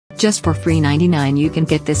Just for free $99 you can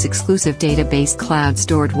get this exclusive database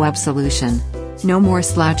cloud-stored web solution. No more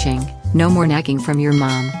slouching, no more nagging from your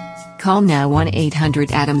mom. Call now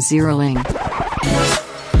 1-800-ADAM-0-LING.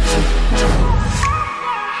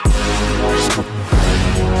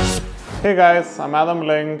 Hey guys, I'm Adam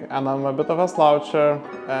Ling and I'm a bit of a sloucher,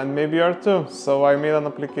 and maybe you are too, so I made an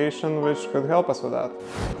application which could help us with that.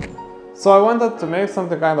 So I wanted to make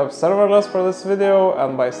something kind of serverless for this video,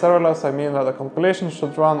 and by serverless I mean that the compilation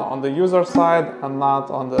should run on the user side and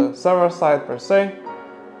not on the server side per se.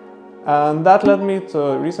 And that led me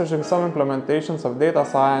to researching some implementations of data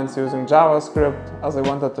science using JavaScript, as I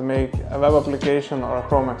wanted to make a web application or a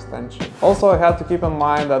Chrome extension. Also, I had to keep in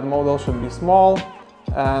mind that model should be small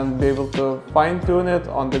and be able to fine-tune it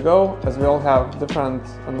on the go, as we all have different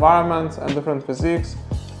environments and different physiques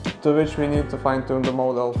to which we need to fine-tune the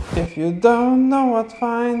model. If you don't know what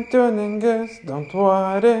fine-tuning is, don't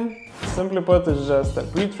worry. Simply put, it's just a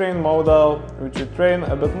pre-trained model which we train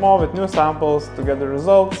a bit more with new samples to get the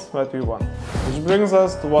results that we want. Which brings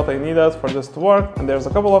us to what I needed for this to work, and there's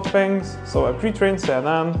a couple of things. So a pre-trained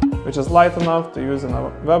CNN, which is light enough to use in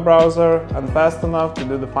a web browser and fast enough to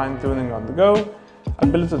do the fine-tuning on the go.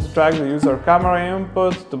 Ability to track the user camera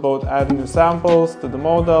input to both add new samples to the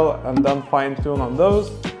model and then fine-tune on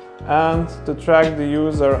those, and to track the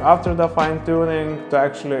user after the fine-tuning to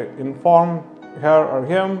actually inform her or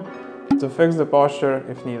him to fix the posture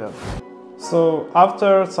if needed. So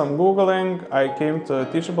after some Googling, I came to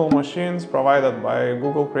Teachable Machines provided by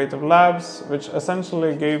Google Creative Labs, which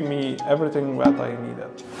essentially gave me everything that I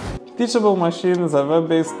needed. Teachable Machine is a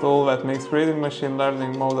web-based tool that makes creating machine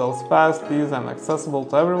learning models fast, easy and accessible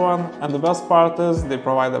to everyone, and the best part is they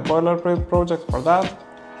provide a boilerplate project for that.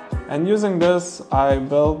 And using this, I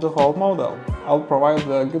built the whole model. I'll provide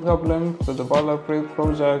the GitHub link to the boilerplate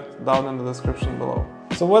project down in the description below.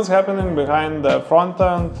 So what's happening behind the front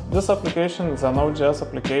end? This application is a Node.js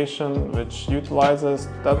application which utilizes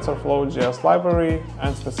tensorflow.js library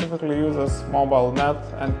and specifically uses mobile net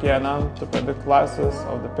and KNN to predict classes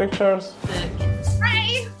of the pictures.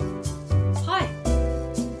 Hi!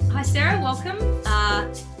 Hi Sarah, welcome.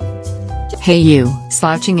 Hey you,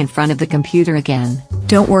 slouching in front of the computer again.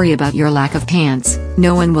 Don't worry about your lack of pants,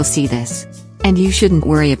 no one will see this. And you shouldn't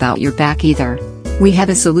worry about your back either. We have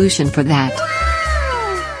a solution for that.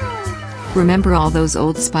 Remember all those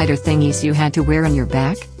old spider thingies you had to wear on your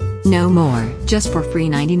back? No more. Just for free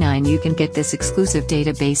 $99 you can get this exclusive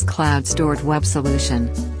database cloud-stored web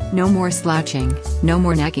solution. No more slouching, no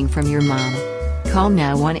more nagging from your mom. Call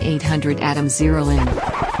now 1-800-ADAM-0-LING.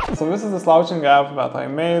 So this is the slouching app that I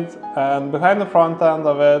made, and behind the front end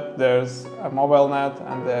of it there's a mobile net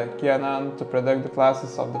and the KNN to predict the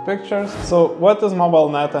classes of the pictures. So what is mobile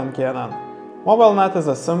net and KNN? MobileNet is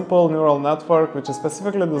a simple neural network which is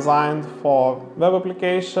specifically designed for web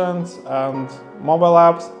applications and mobile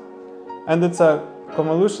apps, and it's a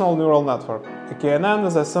convolutional neural network. A KNN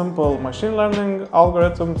is a simple machine learning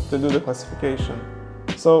algorithm to do the classification.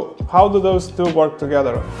 So how do those two work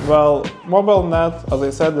together? Well, MobileNet, as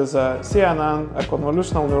I said, is a CNN, a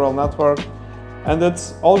convolutional neural network, and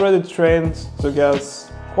it's already trained to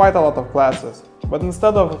guess quite a lot of classes. But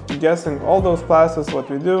instead of guessing all those classes,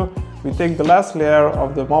 what we do, we take the last layer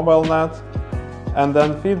of the mobile net and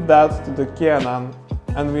then feed that to the KNN,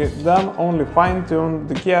 and we then only fine-tune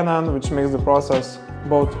the KNN, which makes the process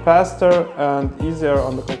both faster and easier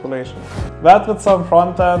on the calculation. That with some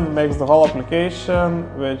front end makes the whole application,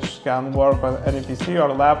 which can work on any PC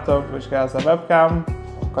or laptop which has a webcam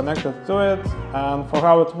connected to it. And for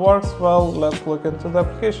how it works, well, let's look into the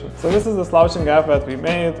application. So this is the slouching app that we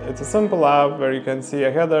made. It's a simple app where you can see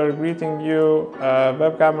a header greeting you, a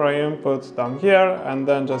web camera input down here, and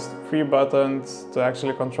then just 3 buttons to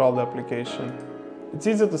actually control the application. It's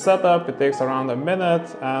easy to set up, it takes around a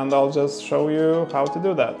minute, and I'll just show you how to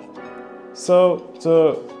do that. So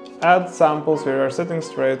to add samples, we are sitting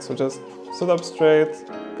straight, so just sit up straight,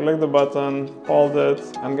 click the button, hold it,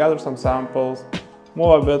 and gather some samples.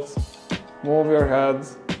 Move a bit, move your head,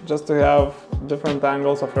 just to have different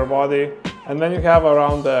angles of your body. And then you have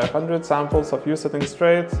around 100 samples of you sitting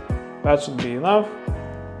straight. That should be enough.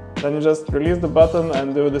 Then you just release the button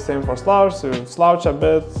and do the same for slouch. So you slouch a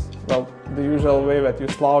bit, well, the usual way that you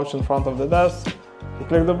slouch in front of the desk. You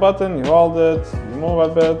click the button, you hold it, you move a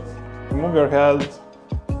bit, you move your head.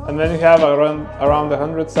 And then you have around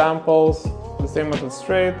 100 samples. The same with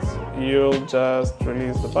straight. You'll just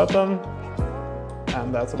release the button.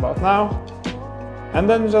 And that's about now. And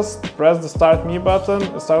then you just press the Start Me button,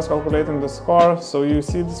 it starts calculating the score, so you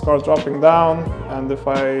see the score dropping down, and if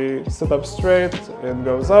I sit up straight, it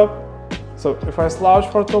goes up. So if I slouch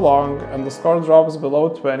for too long and the score drops below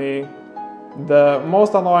 20, the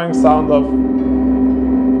most annoying sound of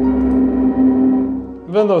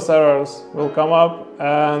Windows errors will come up,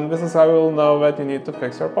 and this is how you will know that you need to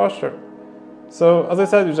fix your posture. So as I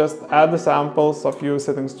said, you just add the samples of you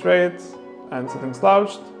sitting straight and sitting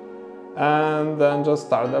slouched, and then just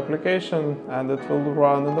start the application and it will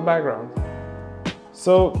run in the background.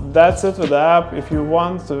 So that's it with the app. If you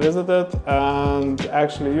want to visit it and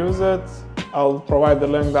actually use it, I'll provide the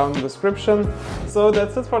link down in the description. So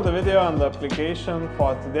that's it for the video and the application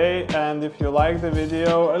for today. And if you like the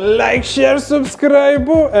video, like, share, subscribe,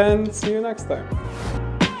 and see you next time.